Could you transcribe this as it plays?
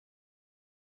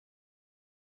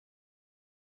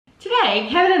Today,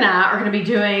 Kevin and I are going to be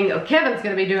doing, Kevin's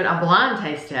going to be doing a blind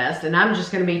taste test, and I'm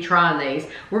just going to be trying these.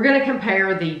 We're going to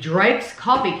compare the Drake's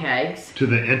coffee cakes to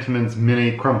the Entenmann's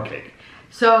mini crumb cake.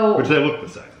 So, which they look the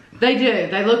same. They do.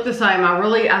 They look the same.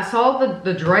 I saw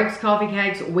the Drake's coffee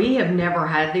cakes. We have never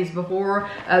had these before.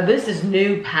 This is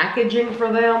new packaging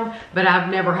for them, but I've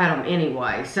never had them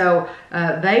anyway. So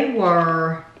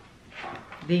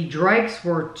the Drake's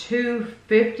were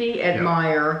 $2.50 at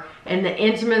Meijer, and the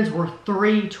Entenmann's were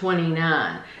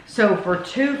 $3.29. So for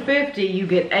 $2.50, you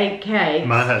get 8 cakes.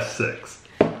 Mine has 6.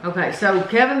 Okay, so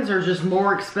Kevin's are just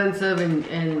more expensive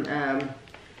and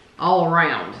all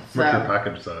around. So what's your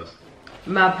package size?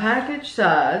 My package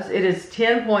size, it is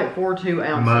 10.42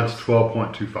 ounces. Mine's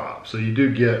 12.25. So you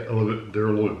do get a little bit, they're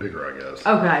a little bit bigger, I guess.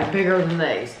 Okay, bigger than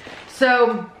these.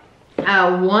 So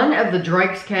one of the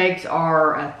Drake's cakes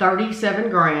are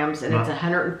 37 grams and it's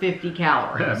 150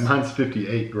 calories. Yeah, mine's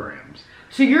 58 grams.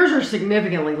 So yours are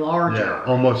significantly larger. Yeah,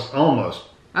 almost.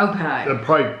 Okay.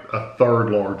 Probably a third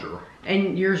larger.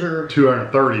 And yours are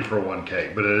 230 for one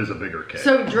cake, but it is a bigger cake.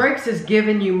 So Drake's is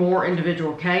giving you more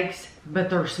individual cakes, but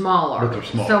they're smaller. But they're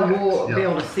smaller. So we'll be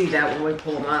able to see that when we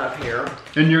pull them out of here.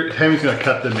 And Tammy's gonna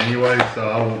cut them anyway, so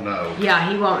I won't know.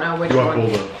 Yeah, he won't know which one. You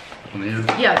one. want to pull the end?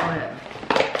 Yeah, go ahead.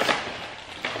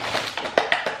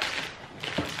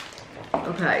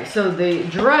 Okay, so the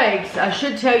Drake's, I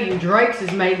should tell you, Drake's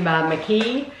is made by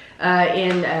MacLeod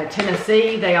in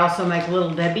Tennessee. They also make Little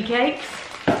Debbie cakes.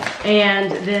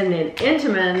 And then in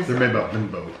Entenmann's, they're made by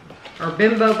Bimbo. Or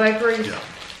Bimbo Bakeries. Yeah.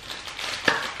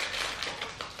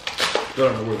 I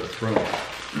don't know where they're from.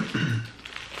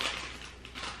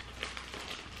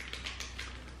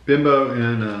 Bimbo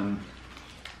in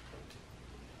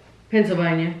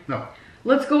Pennsylvania. No.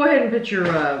 Let's go ahead and put your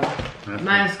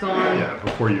mask on. Yeah,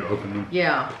 before you open them.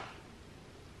 Yeah.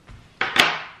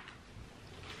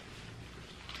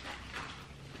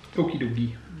 Okie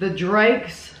dokie. The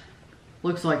Drake's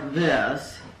looks like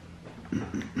this.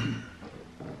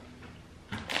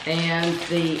 And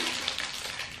the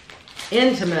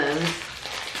Entenmann's,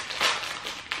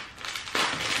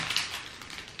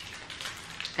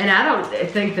 and I don't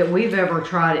think that we've ever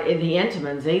tried the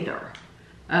Entenmann's either.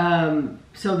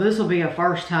 So this will be a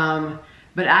first time,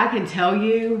 but I can tell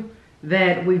you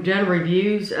that we've done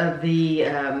reviews of the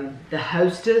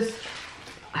Hostess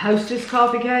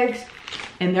coffee cakes,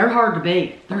 and they're hard to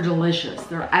beat. They're delicious.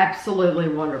 They're absolutely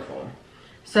wonderful.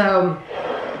 So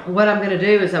what I'm going to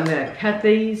do is I'm going to cut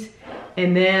these,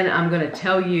 and then I'm going to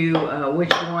tell you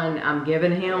which one I'm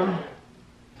giving him.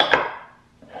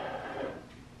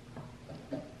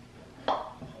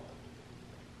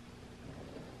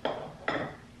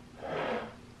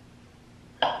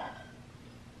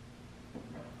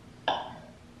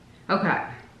 Okay.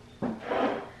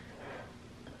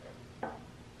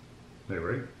 They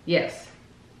ready? Yes.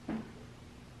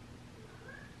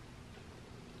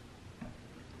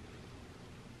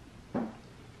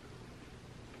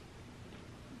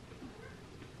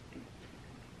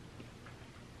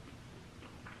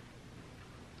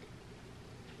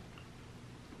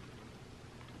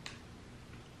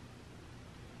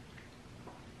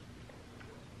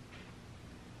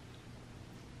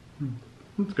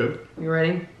 That's good. You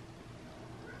ready?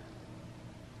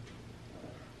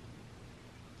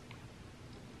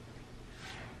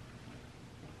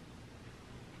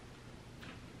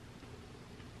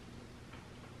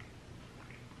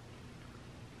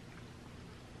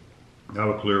 I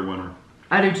have a clear winner.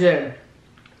 I do too.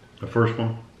 The first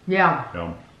one? Yeah.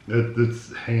 Yeah.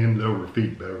 It's hand over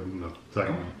feet better than the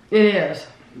second one. It is.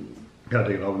 Gotta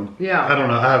take it over. Yeah. I don't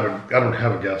know. I don't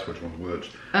have a guess which one's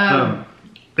which.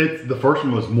 It's the first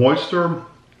one was moister.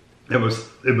 It was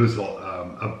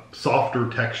a softer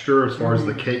texture as far as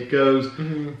the cake goes.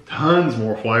 Tons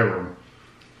more flavor.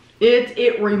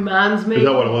 It reminds me. Is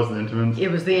that what it was, the Entenmann's?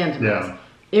 It was the Entenmann's. Yeah.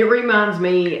 It reminds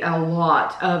me a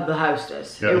lot of the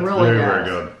Hostess. Yeah, it it's really very,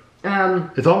 does. very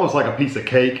good. It's almost like a piece of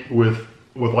cake with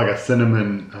like a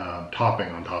cinnamon topping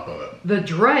on top of it. The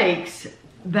Drake's,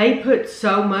 they put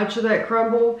so much of that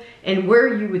crumble, and where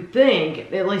you would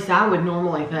think, at least I would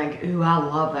normally think, ooh, I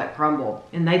love that crumble.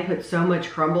 And they put so much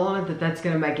crumble on it that's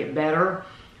going to make it better.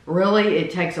 Really, it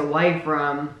takes away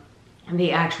from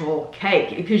the actual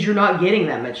cake because you're not getting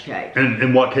that much cake.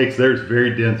 And what cake's there is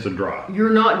very dense and dry. You're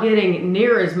not getting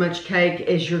near as much cake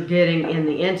as you're getting in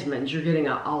the Entenmann's. You're getting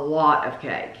a lot of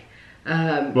cake.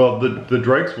 Well, the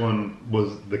Drake's one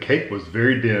the cake was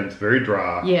very dense, very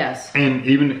dry. Yes. And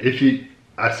even if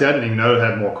I didn't even know it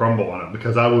had more crumble on it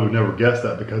because I would have never guessed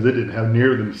that because it didn't have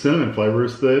near the cinnamon flavor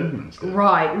as the Entenmann's did.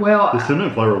 Right. Well, the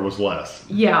cinnamon flavor was less.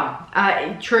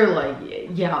 Yeah. Truly.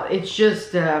 Yeah. It's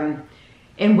just,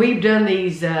 and we've done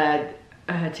these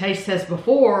taste test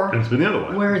before. And it's been the other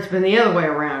way. Where it's been the other way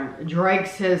around.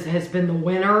 Drake's has been the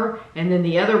winner, and then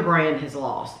the other brand has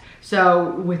lost.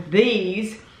 So with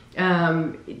these,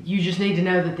 you just need to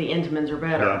know that the Entenmann's are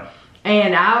better. Yeah.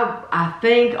 And I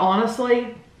think,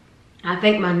 honestly, I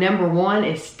think my number one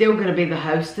is still going to be the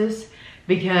Hostess,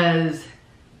 because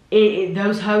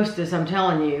those Hostess, I'm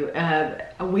telling you,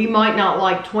 we might not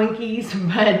like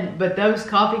Twinkies, but those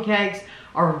coffee cakes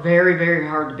are very, very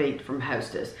hard to beat from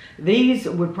Hostess. These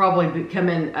would probably come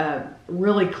in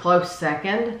really close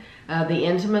second. The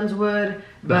Entenmann's would.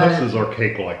 The Hostess are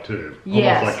cake-like too.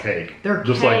 Yes, almost like cake. They're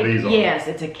just cake, like these are. Yes,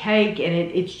 it's a cake, and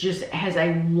it just has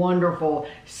a wonderful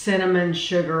cinnamon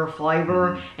sugar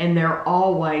flavor, and they're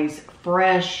always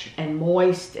fresh and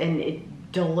moist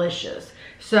and delicious.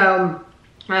 So,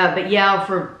 but yeah,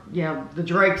 the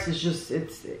Drake's is just it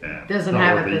doesn't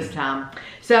have it this time.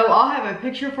 So I'll have a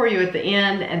picture for you at the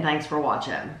end, and thanks for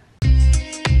watching.